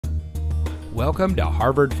Welcome to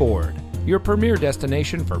Harvard Ford, your premier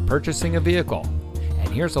destination for purchasing a vehicle. And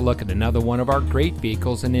here's a look at another one of our great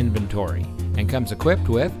vehicles in inventory, and comes equipped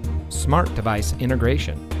with smart device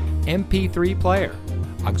integration, MP3 player,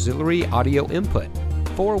 auxiliary audio input,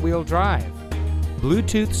 4-wheel drive,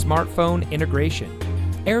 Bluetooth smartphone integration,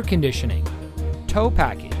 air conditioning, tow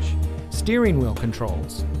package, steering wheel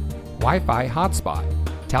controls, Wi-Fi hotspot,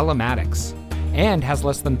 telematics, and has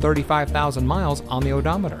less than 35,000 miles on the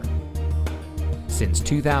odometer. Since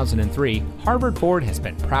 2003, Harvard Ford has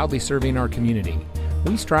been proudly serving our community.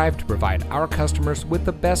 We strive to provide our customers with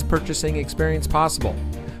the best purchasing experience possible.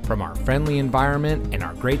 From our friendly environment and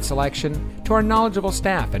our great selection to our knowledgeable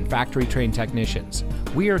staff and factory-trained technicians,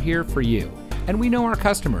 we are here for you, and we know our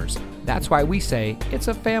customers. That's why we say it's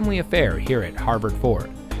a family affair here at Harvard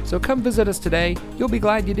Ford. So come visit us today. You'll be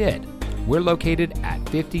glad you did. We're located at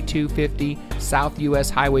 5250 South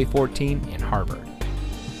US Highway 14 in Harvard.